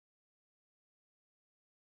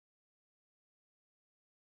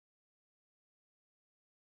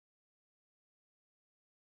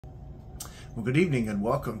Well, good evening and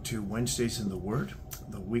welcome to Wednesdays in the Word,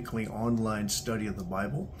 the weekly online study of the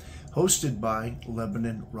Bible, hosted by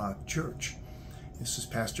Lebanon Rock Church. This is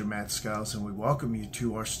Pastor Matt Skiles, and we welcome you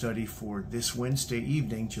to our study for this Wednesday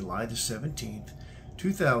evening, July the 17th,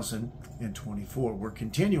 2024. We're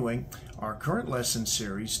continuing our current lesson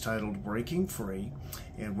series titled Breaking Free,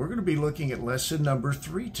 and we're going to be looking at lesson number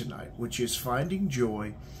 3 tonight, which is Finding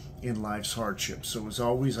Joy in Life's Hardships. So as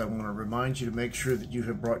always, I want to remind you to make sure that you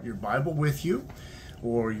have brought your Bible with you,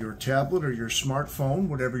 or your tablet or your smartphone,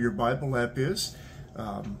 whatever your Bible app is.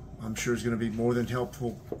 I'm sure it's going to be more than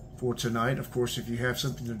helpful for tonight. Of course, if you have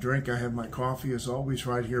something to drink, I have my coffee as always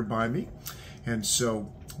right here by me. And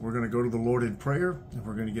so we're going to go to the Lord in prayer, and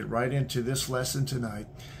we're going to get right into this lesson tonight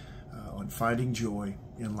on finding joy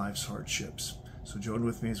in life's hardships. So join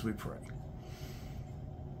with me as we pray.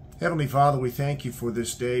 Heavenly Father, we thank you for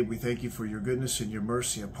this day. We thank you for your goodness and your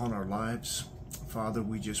mercy upon our lives. Father,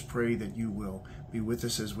 we just pray that you will be with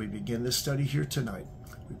us as we begin this study here tonight.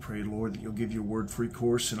 We pray, Lord, that you'll give your word free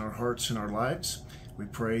course in our hearts and our lives. We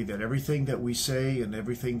pray that everything that we say and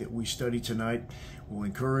everything that we study tonight will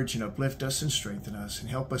encourage and uplift us and strengthen us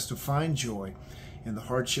and help us to find joy in the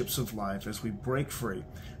hardships of life as we break free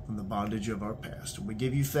from the bondage of our past. And we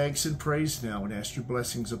give you thanks and praise now and ask your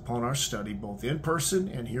blessings upon our study, both in person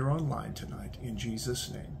and here online tonight. In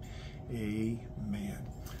Jesus' name, amen.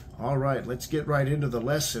 All right, let's get right into the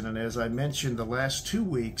lesson. And as I mentioned, the last 2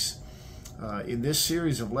 weeks in this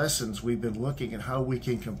series of lessons, we've been looking at how we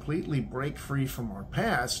can completely break free from our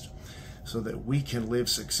past so that we can live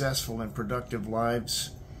successful and productive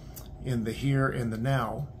lives in the here and the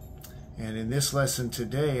now. And in this lesson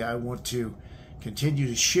today, I want to continue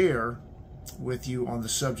to share with you on the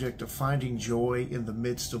subject of finding joy in the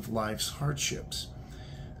midst of life's hardships.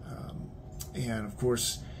 And of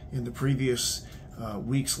course, in the previous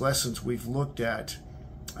week's lessons, we've looked at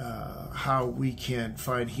how we can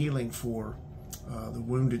find healing for the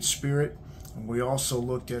wounded spirit. And we also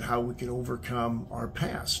looked at how we can overcome our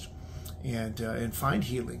past and find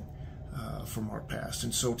healing from our past.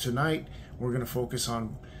 And so tonight, we're going to focus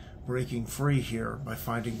on breaking free here by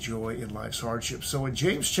finding joy in life's hardships. So in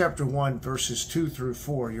James chapter 1, verses 2 through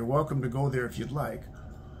 4, you're welcome to go there if you'd like.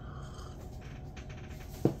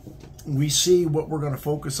 We see what we're going to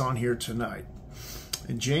focus on here tonight.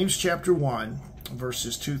 In James chapter 1,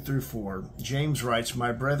 verses 2 through 4, James writes,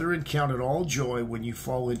 "My brethren, count it all joy when you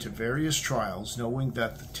fall into various trials, knowing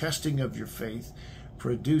that the testing of your faith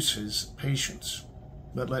produces patience.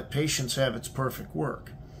 But let patience have its perfect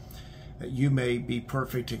work, that you may be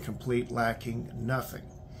perfect and complete, lacking nothing."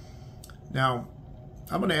 Now,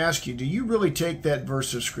 I'm going to ask you, do you really take that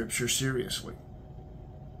verse of Scripture seriously?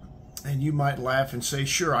 And you might laugh and say,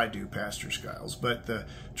 sure I do, Pastor Skiles. But the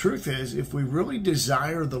truth is, if we really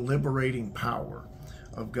desire the liberating power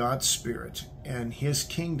of God's Spirit and His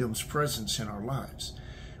kingdom's presence in our lives,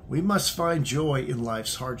 we must find joy in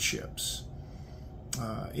life's hardships.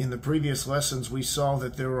 In the previous lessons, we saw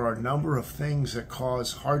that there are a number of things that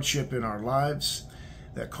cause hardship in our lives,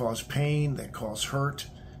 that cause pain, that cause hurt,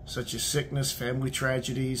 such as sickness, family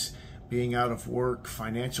tragedies, being out of work,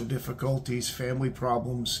 financial difficulties, family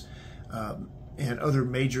problems, and other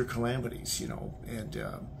major calamities, and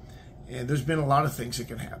there's been a lot of things that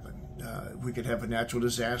can happen. We could have a natural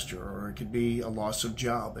disaster, or it could be a loss of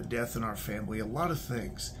job, a death in our family, a lot of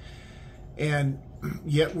things. And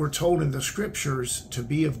yet we're told in the Scriptures to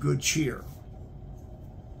be of good cheer.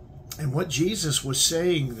 And what Jesus was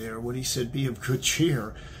saying there when he said be of good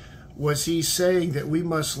cheer was he's saying that we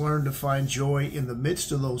must learn to find joy in the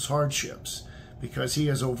midst of those hardships because he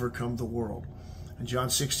has overcome the world. In John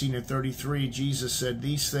 16:33, Jesus said,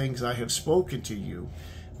 "These things I have spoken to you,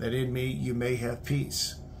 that in me you may have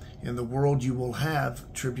peace. In the world you will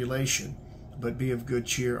have tribulation, but be of good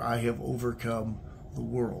cheer, I have overcome the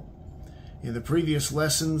world." In the previous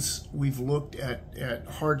lessons, we've looked at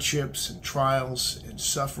hardships and trials and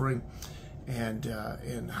suffering and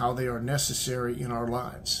how they are necessary in our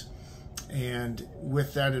lives. And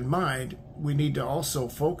with that in mind, we need to also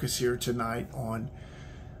focus here tonight on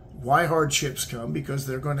why hardships come, because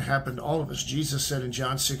they're going to happen to all of us. Jesus said in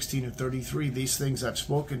John 16:33, "These things I've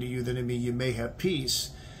spoken to you, that in me you may have peace.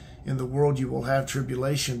 In the world you will have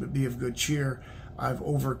tribulation, but be of good cheer. I've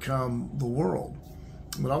overcome the world."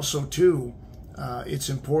 But also, too, it's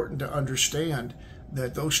important to understand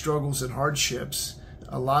that those struggles and hardships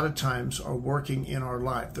a lot of times are working in our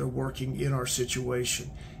life. They're working in our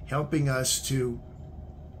situation, helping us to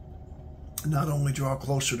not only draw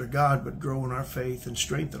closer to God, but grow in our faith and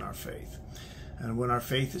strengthen our faith. And when our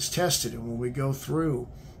faith is tested and when we go through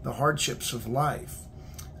the hardships of life,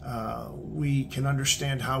 We can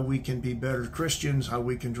understand how we can be better Christians, how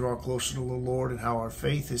we can draw closer to the Lord, and how our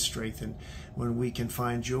faith is strengthened when we can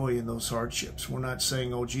find joy in those hardships. We're not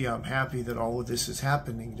saying, oh, gee, I'm happy that all of this is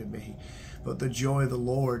happening to me. But the joy of the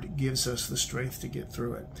Lord gives us the strength to get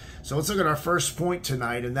through it. So let's look at our first point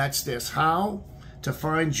tonight, and that's this: how to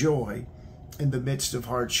find joy in the midst of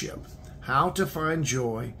hardship. How to find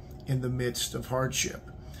joy in the midst of hardship.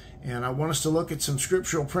 And I want us to look at some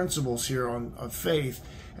scriptural principles here of faith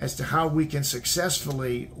as to how we can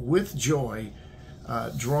successfully, with joy,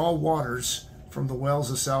 draw waters from the wells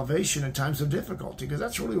of salvation in times of difficulty, because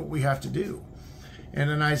that's really what we have to do. And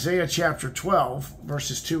in Isaiah chapter 12,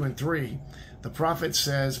 verses 2 and 3, the prophet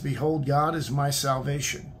says, "Behold, God is my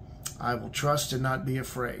salvation. I will trust and not be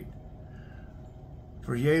afraid.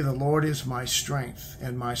 For yea, the Lord is my strength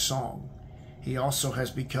and my song. He also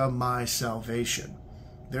has become my salvation.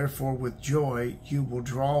 Therefore, with joy, you will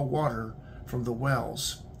draw water from the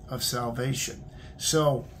wells of salvation."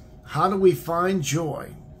 So, how do we find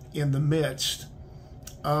joy in the midst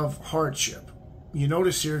of hardship? You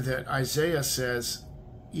notice here that Isaiah says,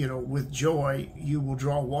 with joy, you will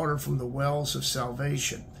draw water from the wells of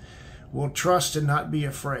salvation. We'll trust and not be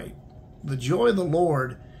afraid. The joy of the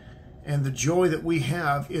Lord and the joy that we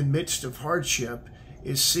have in midst of hardship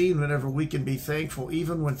is seen whenever we can be thankful,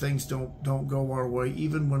 even when things don't go our way,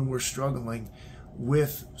 even when we're struggling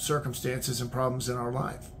with circumstances and problems in our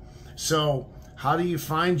life. So how do you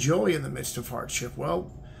find joy in the midst of hardship?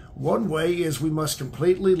 Well, one way is we must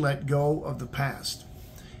completely let go of the past.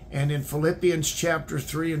 And in Philippians chapter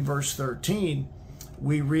 3 and verse 13,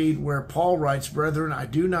 we read where Paul writes, "Brethren, I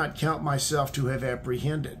do not count myself to have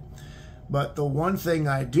apprehended. But the one thing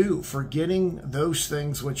I do, forgetting those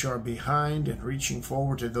things which are behind and reaching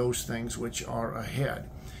forward to those things which are ahead."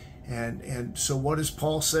 And so what is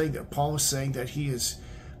Paul saying? That Paul is saying that he is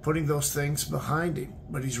putting those things behind him,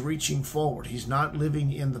 but he's reaching forward. He's not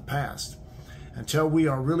living in the past. Until we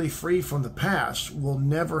are really free from the past, we'll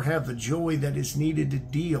never have the joy that is needed to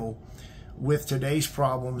deal with today's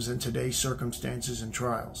problems and today's circumstances and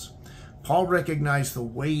trials. Paul recognized the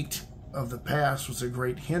weight of the past was a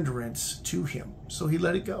great hindrance to him, so he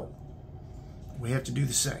let it go. We have to do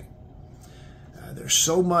the same. There's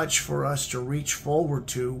so much for us to reach forward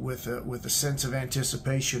to with a sense of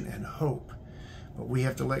anticipation and hope, but we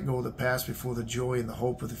have to let go of the past before the joy and the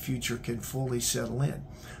hope of the future can fully settle in.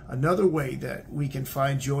 Another way that we can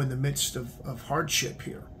find joy in the midst of hardship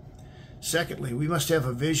here. Secondly, we must have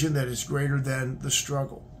a vision that is greater than the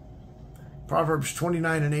struggle. Proverbs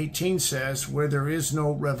 29 and 18 says, "Where there is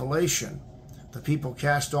no revelation, the people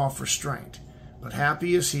cast off restraint, but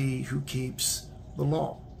happy is he who keeps the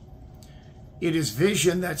law." It is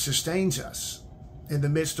vision that sustains us in the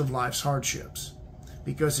midst of life's hardships,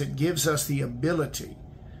 because it gives us the ability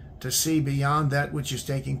to see beyond that which is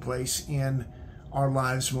taking place in our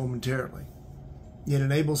lives momentarily. It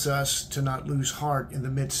enables us to not lose heart in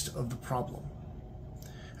the midst of the problem.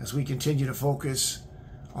 As we continue to focus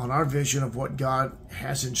on our vision of what God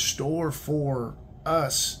has in store for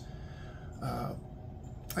us,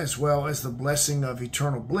 as well as the blessing of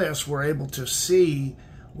eternal bliss, we're able to see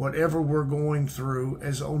whatever we're going through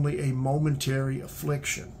as only a momentary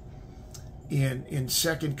affliction. In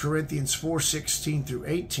 2 Corinthians 4:16 through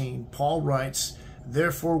 18, Paul writes,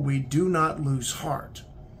 "Therefore we do not lose heart.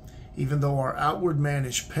 Even though our outward man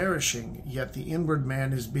is perishing, yet the inward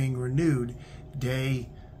man is being renewed day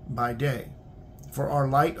by day. For our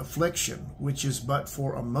light affliction, which is but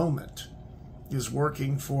for a moment, is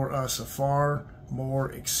working for us a far more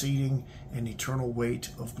exceeding and eternal weight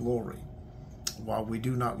of glory. While we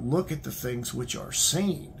do not look at the things which are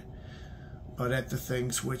seen, but at the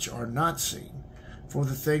things which are not seen. For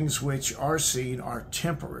the things which are seen are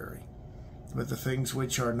temporary, but the things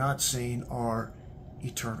which are not seen are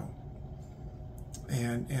eternal."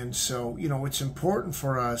 And so, it's important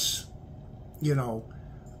for us, it's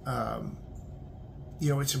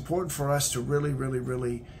important for us to really, really,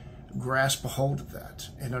 really grasp a hold of that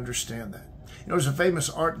and understand that. There's a famous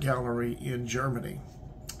art gallery in Germany,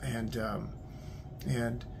 and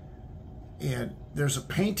there's a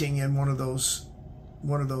painting in one of those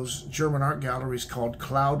German art galleries called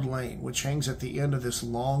Cloud Lane, which hangs at the end of this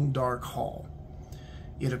long, dark hall.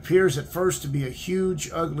 It appears at first to be a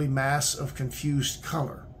huge, ugly mass of confused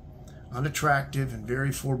color, unattractive and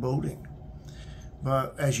very foreboding.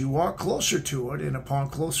 But as you walk closer to it, and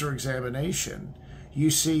upon closer examination,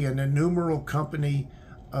 you see an innumerable company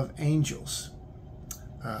of angels.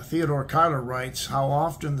 Theodore Kyler writes, "How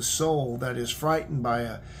often the soul that is frightened by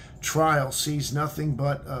a trial sees nothing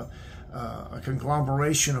but a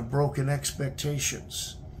conglomeration of broken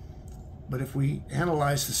expectations. But if we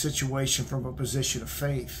analyze the situation from a position of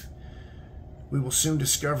faith, we will soon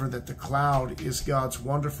discover that the cloud is God's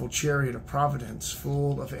wonderful chariot of providence,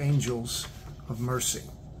 full of angels of mercy.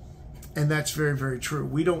 And that's very, very true.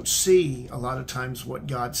 We don't see a lot of times what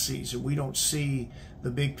God sees, and we don't see the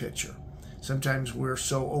big picture. Sometimes we're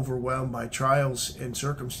so overwhelmed by trials and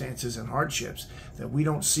circumstances and hardships that we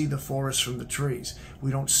don't see the forest from the trees. We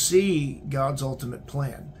don't see God's ultimate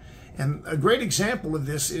plan. And a great example of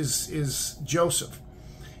this is Joseph.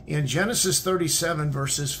 In Genesis 37,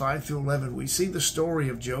 verses 5 through 11, we see the story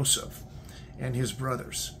of Joseph and his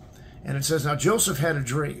brothers. And it says, "Now Joseph had a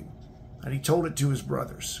dream, and he told it to his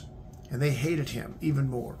brothers, and they hated him even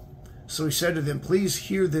more. So he said to them, 'Please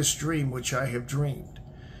hear this dream which I have dreamed.'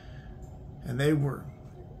 And they were,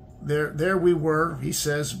 there we were," he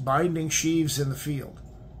says, "binding sheaves in the field.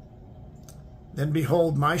 Then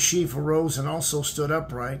behold, my sheaf arose and also stood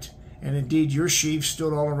upright, and indeed your sheaf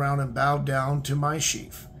stood all around and bowed down to my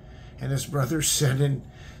sheaf. And his brothers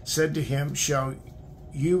said to him, 'Shall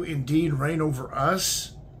you indeed reign over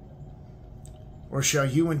us? Or shall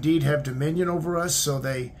you indeed have dominion over us?' So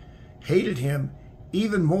they hated him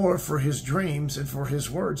even more for his dreams and for his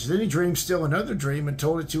words. Then he dreamed still another dream and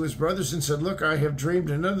told it to his brothers and said, 'Look, I have dreamed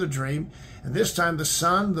another dream, and this time the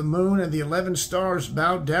sun, the moon, and the 11 stars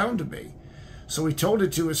bowed down to me.' So he told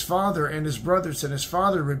it to his father and his brothers, and his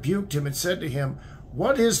father rebuked him and said to him,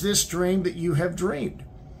 'What is this dream that you have dreamed?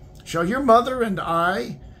 Shall your mother and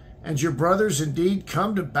I and your brothers indeed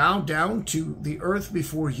come to bow down to the earth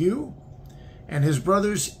before you?' And his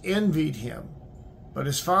brothers envied him, but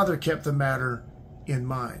his father kept the matter in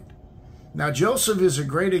mind." Now Joseph is a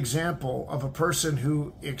great example of a person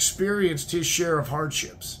who experienced his share of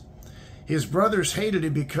hardships. His brothers hated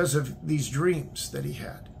him because of these dreams that he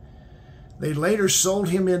had. They later sold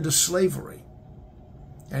him into slavery,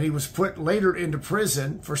 and he was put later into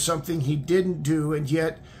prison for something he didn't do, and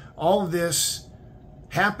yet all of this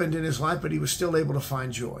happened in his life, but he was still able to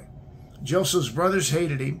find joy. Joseph's brothers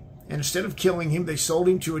hated him, and instead of killing him, they sold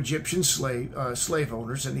him to Egyptian slave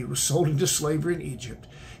owners, and he was sold into slavery in Egypt.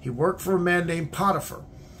 He worked for a man named Potiphar,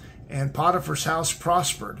 and Potiphar's house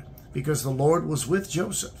prospered because the Lord was with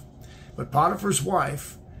Joseph. But Potiphar's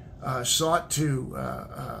wife sought to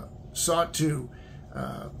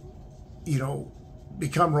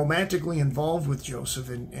become romantically involved with Joseph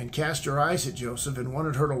and cast her eyes at Joseph and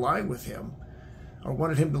wanted her to lie with him, or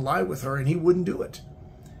wanted him to lie with her, and he wouldn't do it.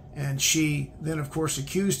 And she then, of course,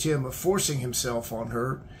 accused him of forcing himself on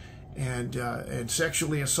her and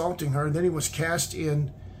sexually assaulting her. And then he was cast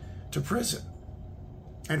into prison.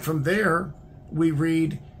 And from there, we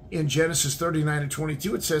read in Genesis 39 and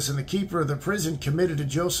 22, it says, "And the keeper of the prison committed to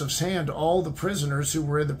Joseph's hand all the prisoners who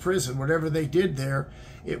were in the prison." Whatever they did there,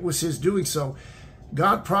 it was his doing. So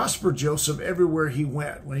God prospered Joseph everywhere he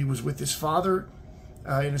went. When he was with his father,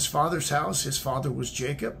 in his father's house, his father was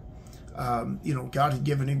Jacob. God had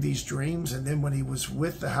given him these dreams. And then when he was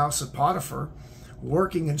with the house of Potiphar,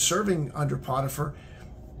 working and serving under Potiphar,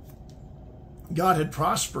 God had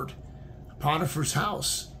prospered Potiphar's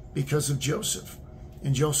house because of Joseph.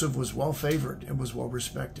 And Joseph was well favored and was well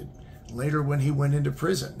respected. Later, when he went into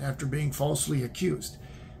prison after being falsely accused,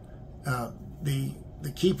 the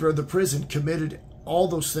keeper of the prison committed all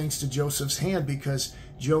those things to Joseph's hand because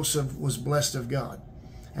Joseph was blessed of God.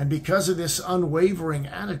 And because of this unwavering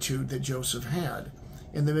attitude that Joseph had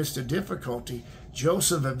in the midst of difficulty,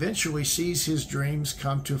 Joseph eventually sees his dreams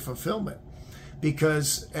come to fulfillment.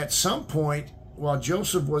 Because at some point, while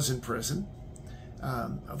Joseph was in prison,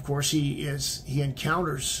 of course, he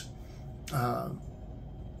encounters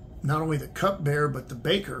not only the cupbearer, but the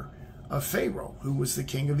baker of Pharaoh, who was the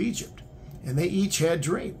king of Egypt. And they each had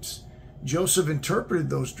dreams. Joseph interpreted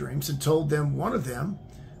those dreams and told them one of them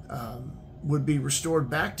would be restored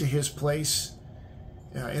back to his place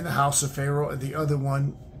in the house of Pharaoh, and the other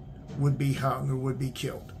one would be hung or would be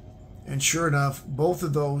killed. And sure enough, both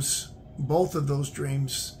of those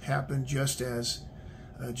dreams happened just as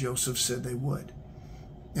Joseph said they would.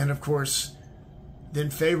 And of course, then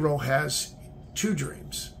Pharaoh has two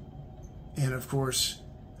dreams. And of course,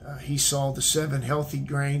 he saw the 7 healthy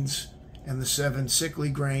grains and the 7 sickly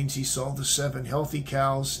grains. He saw the 7 healthy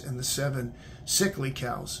cows and the 7 sickly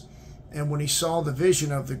cows. And when he saw the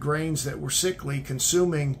vision of the grains that were sickly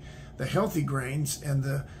consuming the healthy grains, and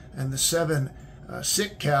the 7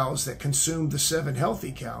 sick cows that consumed the 7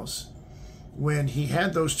 healthy cows, when he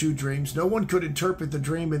had those two dreams, no one could interpret the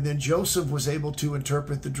dream, and then Joseph was able to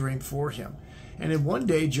interpret the dream for him. And in one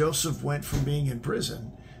day, Joseph went from being in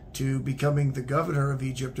prison to becoming the governor of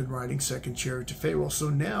Egypt and writing second chariot to Pharaoh. So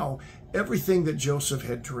now everything that Joseph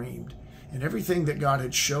had dreamed and everything that God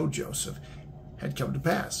had showed Joseph had come to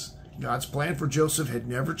pass. God's plan for Joseph had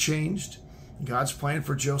never changed. God's plan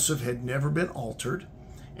for Joseph had never been altered.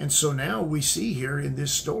 And so now we see here in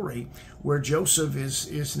this story where Joseph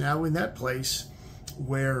is now in that place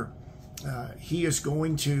where he is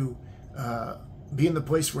going to be in the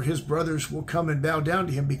place where his brothers will come and bow down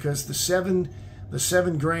to him, because the seven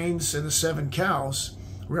grains and the 7 cows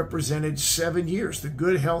represented 7 years. The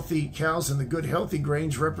good healthy cows and the good healthy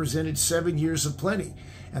grains represented 7 years of plenty,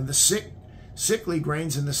 and the sickly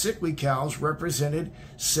grains and the sickly cows represented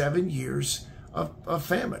 7 years of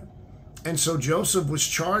famine. And so Joseph was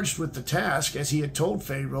charged with the task, as he had told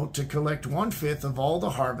Pharaoh, to collect 1/5 of all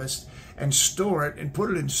the harvest and store it and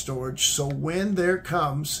put it in storage, so when there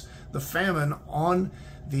comes the famine on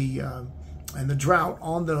the and the drought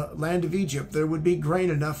on the land of Egypt, there would be grain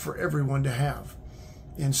enough for everyone to have.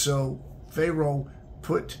 And so Pharaoh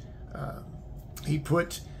put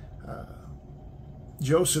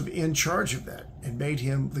Joseph in charge of that and made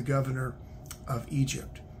him the governor of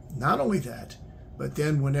Egypt. Not only that, but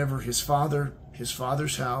then whenever his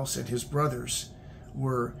father's house, and his brothers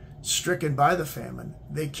were stricken by the famine,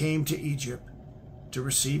 they came to Egypt to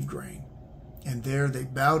receive grain. And there they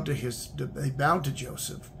bowed to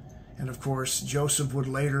Joseph. And of course, Joseph would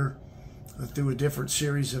later, through a different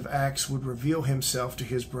series of acts, would reveal himself to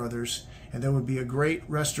his brothers, and there would be a great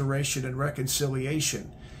restoration and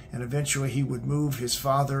reconciliation. And eventually he would move his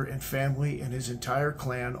father and family and his entire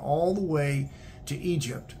clan all the way to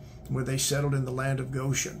Egypt, where they settled in the land of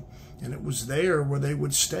Goshen. And it was there where they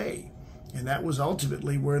would stay. And that was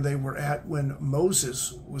ultimately where they were at when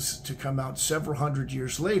Moses was to come out several hundred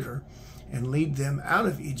years later and lead them out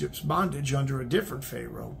of Egypt's bondage under a different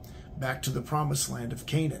Pharaoh back to the promised land of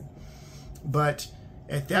Canaan. But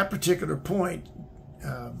at that particular point,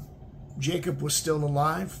 Jacob was still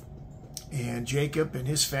alive, and Jacob and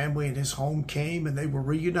his family and his home came, and they were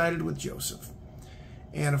reunited with Joseph.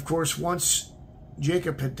 And of course, once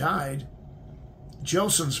Jacob had died,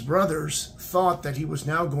 Joseph's brothers thought that he was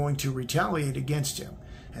now going to retaliate against him,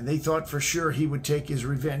 and they thought for sure he would take his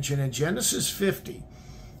revenge. And in Genesis 50,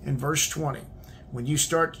 in verse 20, when you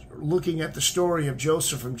start looking at the story of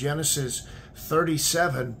Joseph from Genesis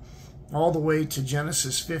 37 all the way to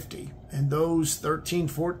Genesis 50, and those 13,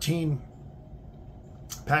 14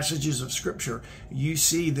 passages of Scripture, you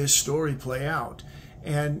see this story play out.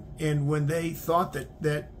 And when they thought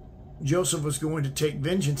that Joseph was going to take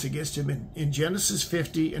vengeance against him, in Genesis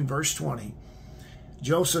 50 and verse 20,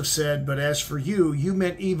 Joseph said, "But as for you, you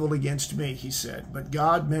meant evil against me," he said, "but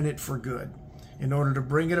God meant it for good, in order to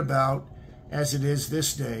bring it about as it is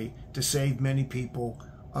this day, to save many people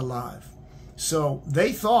alive." So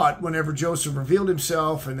they thought, whenever Joseph revealed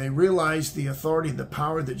himself and they realized the authority, the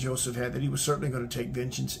power that Joseph had, that he was certainly going to take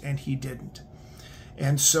vengeance, and he didn't.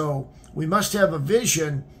 And so we must have a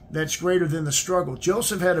vision that's greater than the struggle.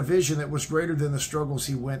 Joseph had a vision that was greater than the struggles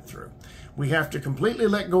he went through. We have to completely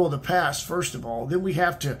let go of the past, first of all. Then we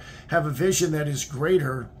have to have a vision that is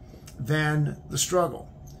greater than the struggle.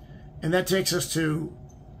 And that takes us to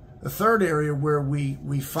the third area where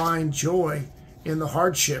we find joy in the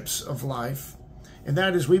hardships of life, and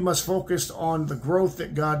that is we must focus on the growth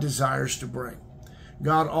that God desires to bring.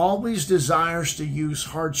 God always desires to use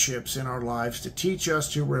hardships in our lives to teach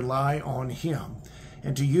us to rely on Him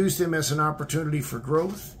and to use them as an opportunity for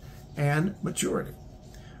growth and maturity.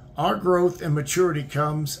 Our growth and maturity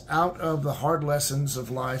comes out of the hard lessons of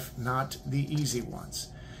life, not the easy ones.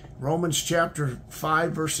 Romans chapter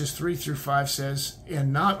 5, verses 3 through 5 says,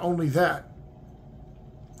 "And not only that,"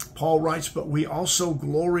 Paul writes, "but we also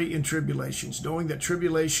glory in tribulations, knowing that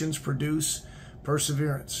tribulations produce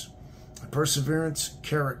perseverance, and perseverance,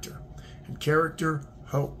 character, and character,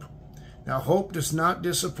 hope. Now hope does not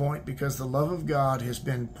disappoint, because the love of God has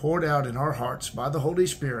been poured out in our hearts by the Holy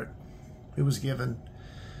Spirit who was given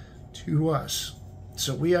to us."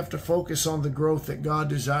 So we have to focus on the growth that God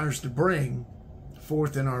desires to bring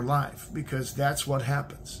forth in our life, because that's what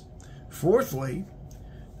happens. Fourthly,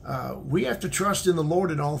 we have to trust in the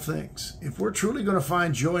Lord in all things. If we're truly going to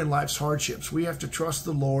find joy in life's hardships, we have to trust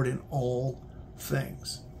the Lord in all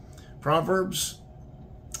things. Proverbs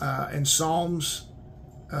and Psalms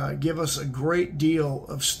give us a great deal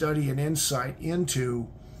of study and insight into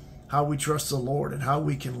how we trust the Lord and how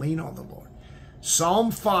we can lean on the Lord. Psalm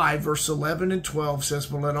 5, verse 11 and 12 says,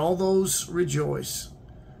 "But let all those rejoice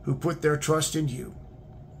who put their trust in you.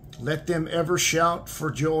 Let them ever shout for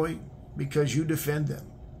joy because you defend them.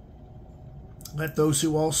 Let those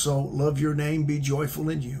who also love your name be joyful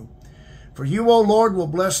in you. For you, O Lord, will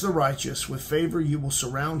bless the righteous. With favor you will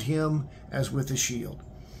surround him as with a shield."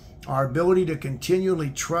 Our ability to continually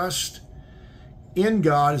trust in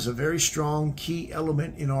God is a very strong key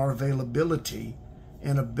element in our availability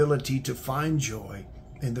and ability to find joy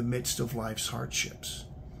in the midst of life's hardships.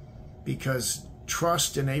 Because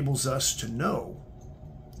trust enables us to know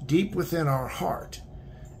deep within our heart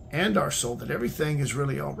and our soul that everything is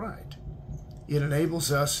really all right. It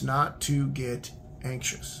enables us not to get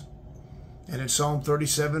anxious. And in Psalm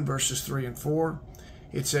 37, verses 3 and 4,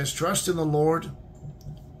 it says, "Trust in the Lord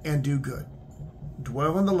and do good.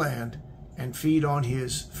 Dwell in the land and feed on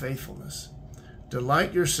his faithfulness.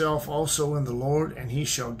 Delight yourself also in the Lord, and he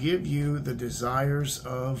shall give you the desires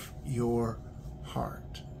of your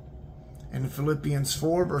heart." And in Philippians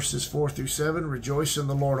 4, verses 4 through 7, "Rejoice in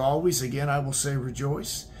the Lord always." Again, I will say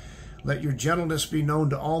rejoice. "Let your gentleness be known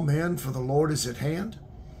to all men, for the Lord is at hand.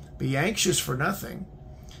 Be anxious for nothing,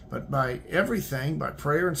 but by everything, by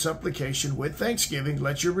prayer and supplication, with thanksgiving,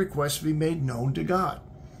 let your requests be made known to God.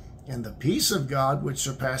 And the peace of God, which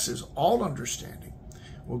surpasses all understanding,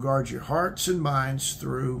 will guard your hearts and minds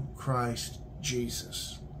through Christ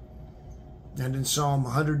Jesus." And in Psalm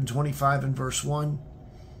 125 and verse 1,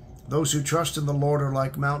 "Those who trust in the Lord are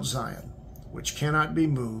like Mount Zion, which cannot be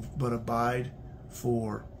moved, but abide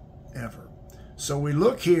forever." So we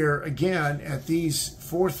look here again at these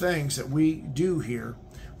four things that we do here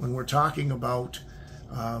when we're talking about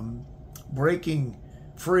breaking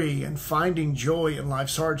free and finding joy in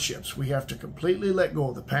life's hardships. We have to completely let go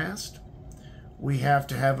of the past. We have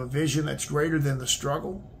to have a vision that's greater than the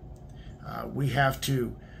struggle. We have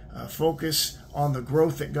to focus on the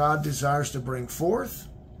growth that God desires to bring forth.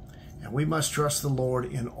 And we must trust the Lord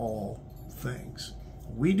in all things.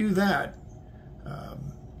 We do that,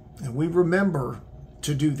 and we remember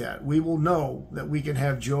to do that. We will know that we can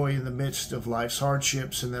have joy in the midst of life's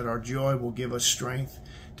hardships, and that our joy will give us strength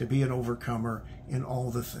to be an overcomer in all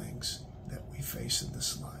the things that we face in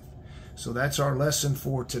this life. So that's our lesson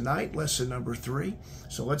for tonight, lesson number 3.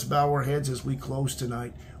 So let's bow our heads as we close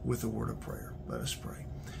tonight with a word of prayer. Let us pray.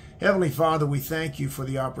 Heavenly Father, we thank you for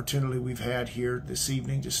the opportunity we've had here this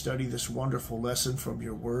evening to study this wonderful lesson from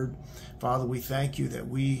your word. Father, we thank you that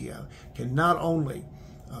we can not only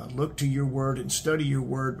look to your word and study your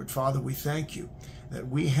word, but Father, we thank you that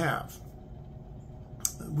we have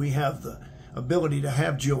the ability to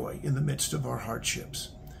have joy in the midst of our hardships.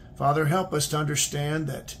 Father, help us to understand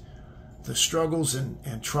that the struggles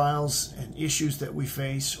and trials and issues that we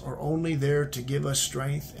face are only there to give us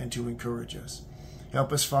strength and to encourage us.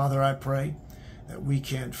 Help us, Father, I pray, that we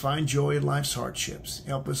can find joy in life's hardships.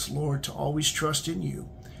 Help us, Lord, to always trust in you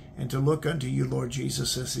and to look unto you, Lord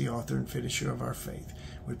Jesus, as the author and finisher of our faith.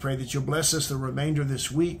 We pray that you'll bless us the remainder of this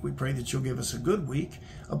week. We pray that you'll give us a good week,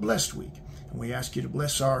 a blessed week. And we ask you to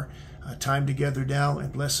bless our time together now,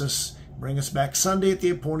 and bless us, bring us back Sunday at the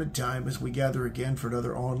appointed time as we gather again for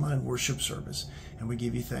another online worship service. And we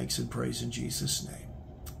give you thanks and praise in Jesus' name.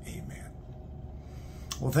 Amen.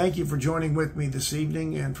 Well, thank you for joining with me this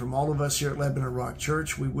evening. And from all of us here at Lebanon Rock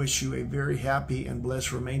Church, we wish you a very happy and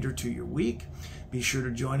blessed remainder to your week. Be sure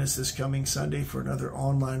to join us this coming Sunday for another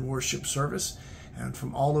online worship service. And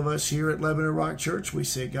from all of us here at Lebanon Rock Church, we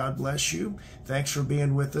say God bless you. Thanks for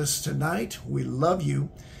being with us tonight. We love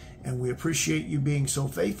you, and we appreciate you being so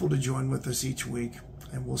faithful to join with us each week.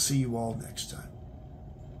 And we'll see you all next time.